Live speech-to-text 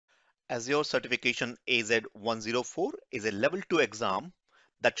Azure Certification AZ-104 is a level 2 exam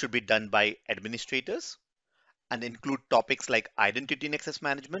that should be done by administrators and include topics like identity and access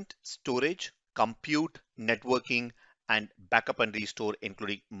management, storage, compute, networking, and backup and restore,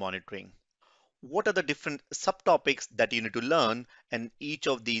 including monitoring. What are the different subtopics that you need to learn in each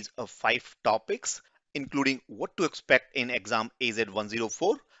of these 5 topics, including what to expect in exam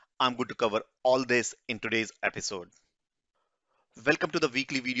AZ-104? I'm going to cover all this in today's episode. Welcome to the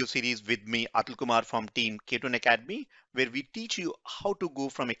weekly video series with me, Atul Kumar from Team K2N Academy, where we teach you how to go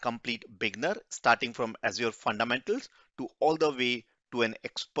from a complete beginner, starting from Azure fundamentals, to all the way to an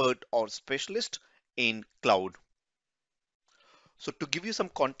expert or specialist in cloud. So to give you some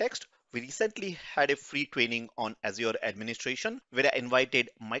context, we recently had a free training on Azure administration where I invited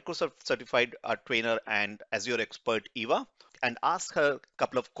Microsoft certified trainer and Azure expert Eva and asked her a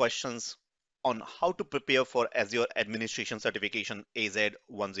couple of questions on how to prepare for Azure Administration Certification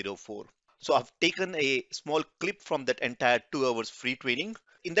AZ-104. So I've taken a small clip from that entire 2 hours free training.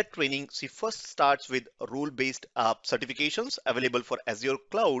 In that training, she first starts with role-based certifications available for Azure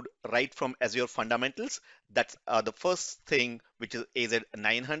Cloud right from Azure Fundamentals. That's the first thing, which is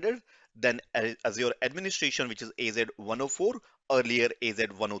AZ-900. Then Azure Administration, which is AZ-104, earlier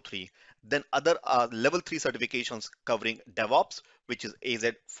AZ-103. Then other level 3 certifications covering DevOps, which is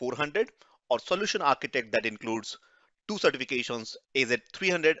AZ-400, or Solution Architect that includes 2 certifications,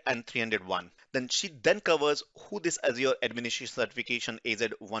 AZ-300 and 301. Then she then covers who this Azure Administration Certification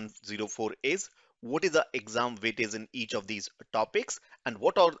AZ-104 is, what is the exam weightage in each of these topics, and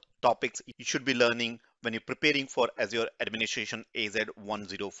what are topics you should be learning when you're preparing for Azure Administration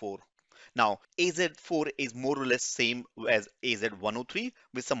AZ-104. Now, AZ-4 is more or less same as AZ-103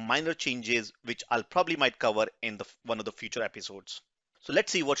 with some minor changes, which I'll probably might cover in one of the future episodes. So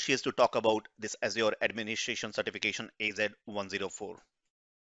let's see what she has to talk about this Azure Administration Certification AZ-104.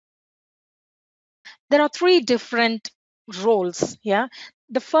 There are 3 different roles.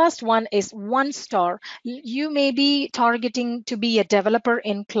 The first one is 1 star. You may be targeting to be a developer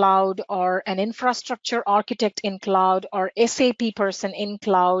in cloud, or an infrastructure architect in cloud, or SAP person in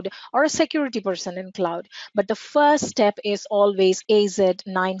cloud, or a security person in cloud. But the first step is always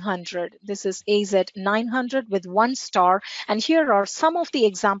AZ-900. This is AZ-900 with 1 star. And here are some of the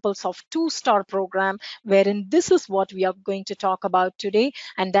examples of 2-star program, wherein this is what we are going to talk about today.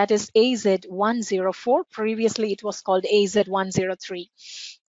 And that is AZ-104. Previously, it was called AZ-103.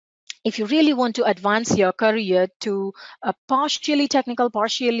 If you really want to advance your career to a partially technical,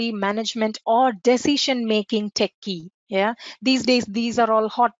 partially management, or decision-making techie, these days these are all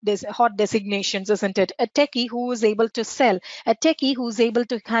hot designations, isn't it? A techie who is able to sell, a techie who's able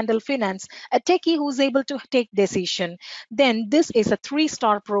to handle finance, a techie who's able to take decision. Then this is a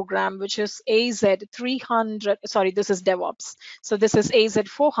 3-star program, which is AZ-300. Sorry, this is DevOps. So this is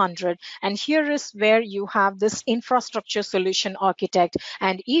AZ-400, and here is where you have this infrastructure solution architect.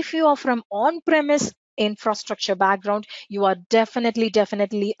 And if you are from on-premise infrastructure background, you are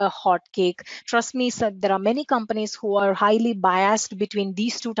definitely a hot cake. Trust me, sir, there are many companies who are highly biased between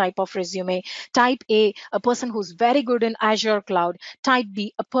these 2 type of resume. Type A, a person who's very good in Azure cloud. Type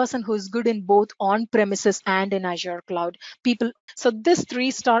B, a person who is good in both on premises and in Azure cloud. So this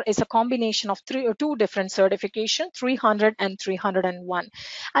 3-star is a combination of 2 different certification, 300 and 301.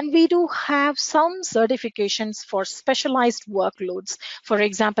 And we do have some certifications for specialized workloads. For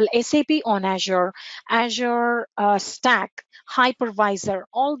example, SAP on Azure, Azure Stack, Hypervisor.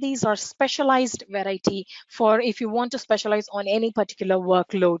 All these are specialized variety for if you want to specialize on any particular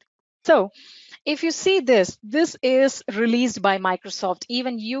workload. So if you see this is released by Microsoft.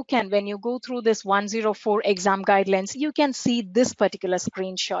 Even you can, when you go through this 104 exam guidelines, you can see this particular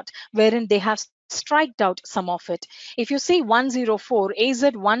screenshot wherein they have striked out some of it. If you see 104,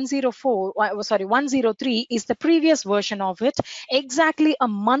 AZ-104, sorry, 103 is the previous version of it. Exactly a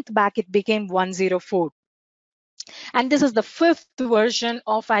month back, it became 104. And this is the 5th version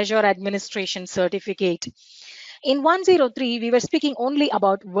of Azure Administration Certificate. In 103, we were speaking only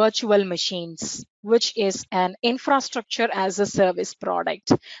about virtual machines, which is an infrastructure as a service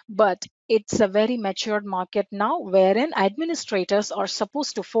product. But it's a very matured market now, wherein administrators are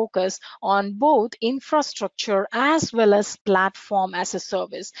supposed to focus on both infrastructure as well as platform as a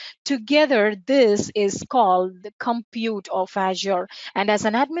service. Together, this is called the compute of Azure. And as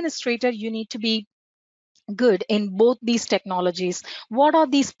an administrator, you need to be good in both these technologies. What are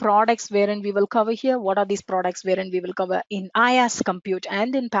these products wherein we will cover here? What are these products wherein we will cover in IaaS compute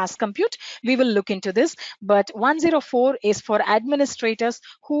and in PaaS compute? We will look into this. But 104 is for administrators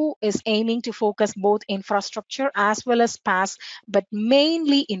who is aiming to focus both infrastructure as well as PaaS, but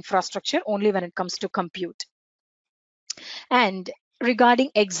mainly infrastructure only when it comes to compute. And regarding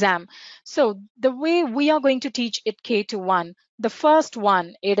exam. So the way we are going to teach it K to 1, the first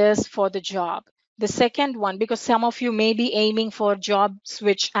one, it is for the job. The second one, because some of you may be aiming for job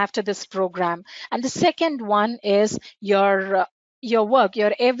switch after this program. And the second one is your work,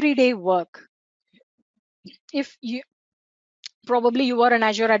 your everyday work. If you probably you are an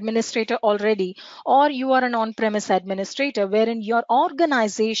Azure administrator already, or you are an on-premise administrator wherein your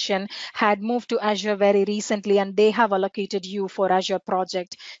organization had moved to Azure very recently and they have allocated you for Azure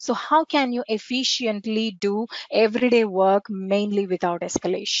project. So how can you efficiently do everyday work mainly without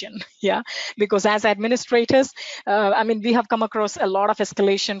escalation? Yeah, because as administrators, I mean, we have come across a lot of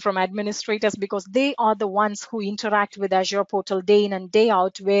escalation from administrators because they are the ones who interact with Azure portal day in and day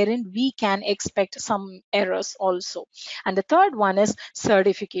out, wherein we can expect some errors also. And the third one is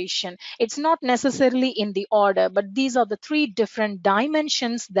certification. It's not necessarily in the order, but these are the three different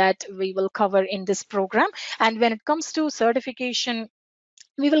dimensions that we will cover in this program. And when it comes to certification,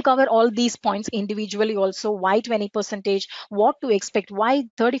 we will cover all these points individually also. Why 20 percentage, what to expect, why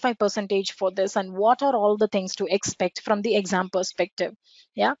 35 percentage for this, and what are all the things to expect from the exam perspective.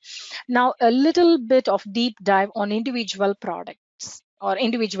 Yeah, now a little bit of deep dive on individual products or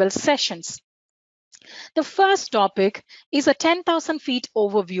individual sessions. The first topic is a 10,000 feet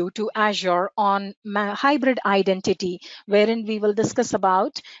overview to Azure on hybrid identity, wherein we will discuss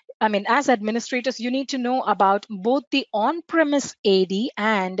about, I mean, as administrators, you need to know about both the on-premise AD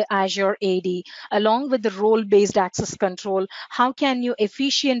and Azure AD, along with the role-based access control. How can you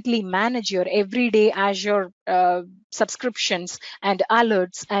efficiently manage your everyday Azure subscriptions and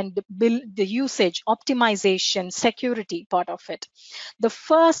alerts and build the usage, optimization, security part of it? The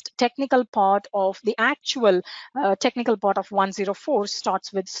first technical part of the actual technical part of 104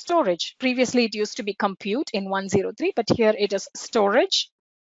 starts with storage. Previously, it used to be compute in 103, but here it is storage.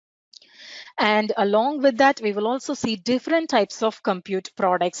 And along with that, we will also see different types of compute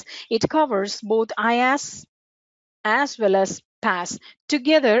products. It covers both IaaS as well as PaaS.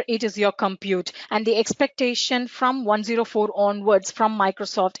 Together, it is your compute. And the expectation from 104 onwards from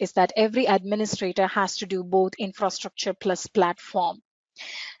Microsoft is that every administrator has to do both infrastructure plus platform.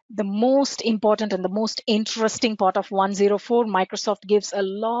 The most important and the most interesting part of 104, Microsoft gives a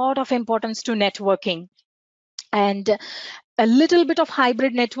lot of importance to networking. And a little bit of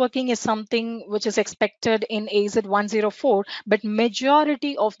hybrid networking is something which is expected in AZ-104, but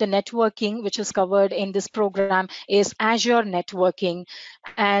majority of the networking which is covered in this program is Azure networking.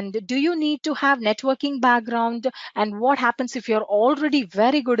 And do you need to have networking background? And what happens if you're already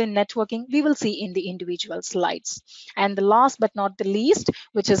very good in networking? We will see in the individual slides. And the last but not the least,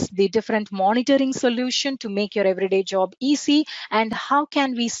 which is the different monitoring solution to make your everyday job easy, and how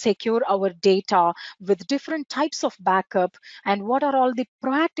can we secure our data with different types of backup, and what are all the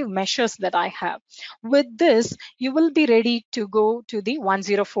proactive measures that I have. With this, you will be ready to go to the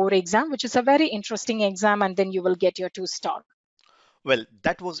 104 exam, which is a very interesting exam, and then you will get your 2-star. Well,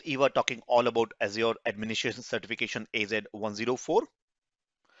 that was Eva talking all about Azure Administration Certification AZ-104.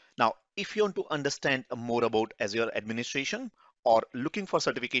 Now, if you want to understand more about Azure Administration or looking for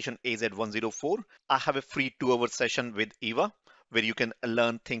certification AZ-104, I have a free 2-hour session with Eva where you can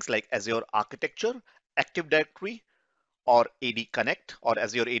learn things like Azure Architecture, Active Directory, or AD Connect or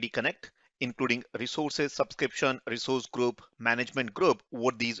Azure AD Connect, including resources, subscription, resource group, management group,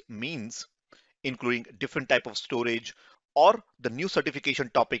 what these means, including different type of storage, or the new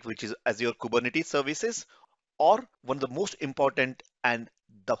certification topic, which is Azure Kubernetes Services, or one of the most important and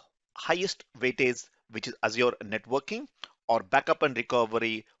the highest weightage, which is Azure Networking or backup and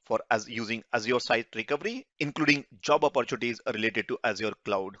recovery for as using Azure Site Recovery, including job opportunities related to Azure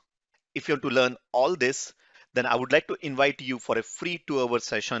Cloud. If you want to learn all this, then I would like to invite you for a free 2-hour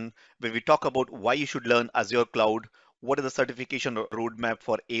session where we talk about why you should learn Azure Cloud, what is the certification roadmap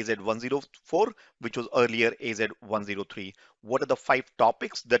for AZ-104, which was earlier AZ-103, what are the 5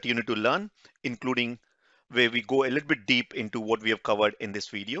 topics that you need to learn, including where we go a little bit deep into what we have covered in this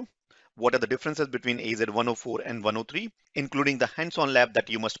video. What are the differences between AZ-104 and 103, including the hands-on lab that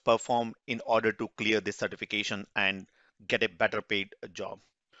you must perform in order to clear this certification and get a better paid job.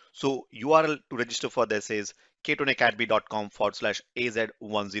 So URL to register for this is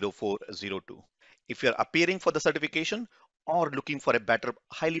k2academy.com/AZ10402. If you're appearing for the certification or looking for a better,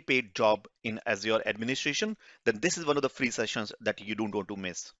 highly paid job in Azure administration, then this is one of the free sessions that you don't want to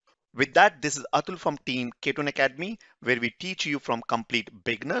miss. With that, this is Atul from team K2 Academy, where we teach you from complete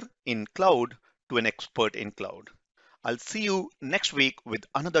beginner in cloud to an expert in cloud. I'll see you next week with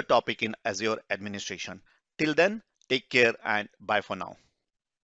another topic in Azure administration. Till then, take care and bye for now.